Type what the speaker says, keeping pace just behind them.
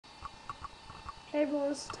Hey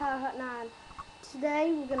everyone, it's Tyler Hut 9.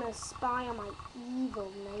 Today we're gonna spy on my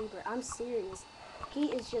evil neighbor. I'm serious. He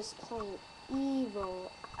is just plain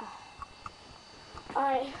evil.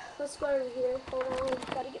 Alright, let's go over here. Hold on,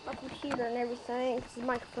 gotta get my computer and everything because the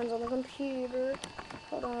microphone's on the computer.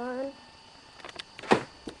 Hold on.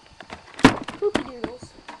 Poopy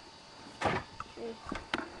doodles. Okay.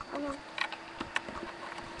 Hold on.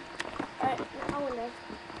 Alright, my window.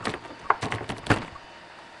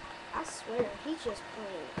 I swear, he's just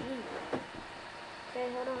plain evil. Okay,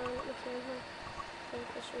 hold on, let me turn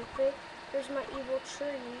this real quick. Here's my evil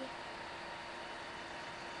tree.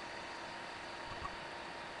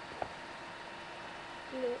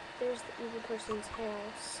 Look, there's the evil person's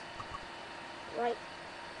house. Right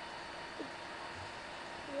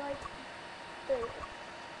there.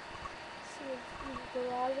 See the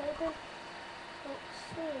garage open? Don't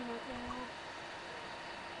see him right now.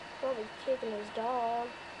 Probably kicking his dog.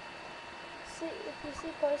 See, if you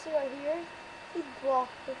see closely right here, he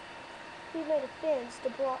blocked it. He made a fence to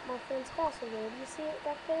block my friend's house over there. Do you see it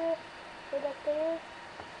back there? Way back there?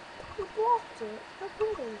 He blocked it. How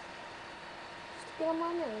could he? Just to get on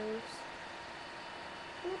my nerves.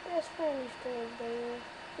 My best friend used to live there.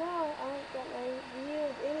 No, I ain't got no view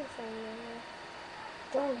of anything there.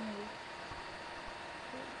 Darn you.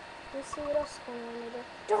 Let's see what else is going on there.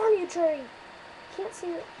 Darn you, tree! Can't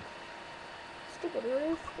see it. Stupid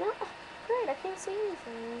roof. No, great, I can't see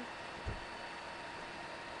anything.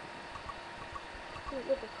 Look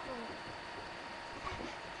at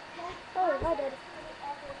oh, hi, Daddy.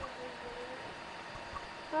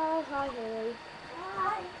 Oh, hi, Haley.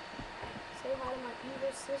 Hi. Say hi to my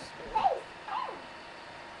evil sister.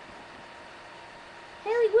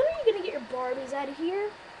 Haley, when are you gonna get your Barbies out of here?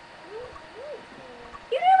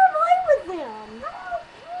 You never play with them.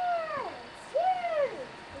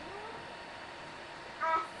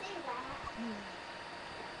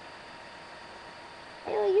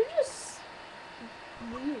 Haley, you're just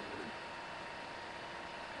weird.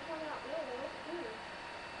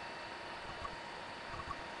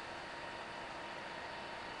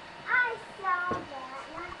 I saw that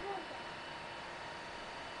and I heard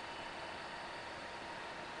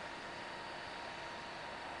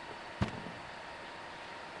that.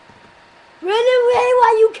 Run away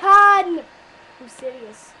while you can! I'm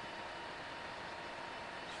serious.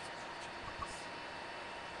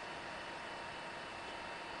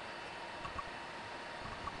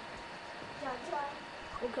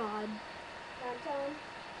 Oh God.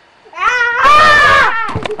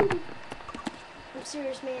 Ah! I'm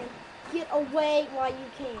serious, man. Get away while you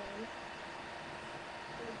can.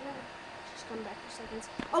 Just come back for seconds.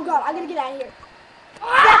 Oh God, I gotta get out of here.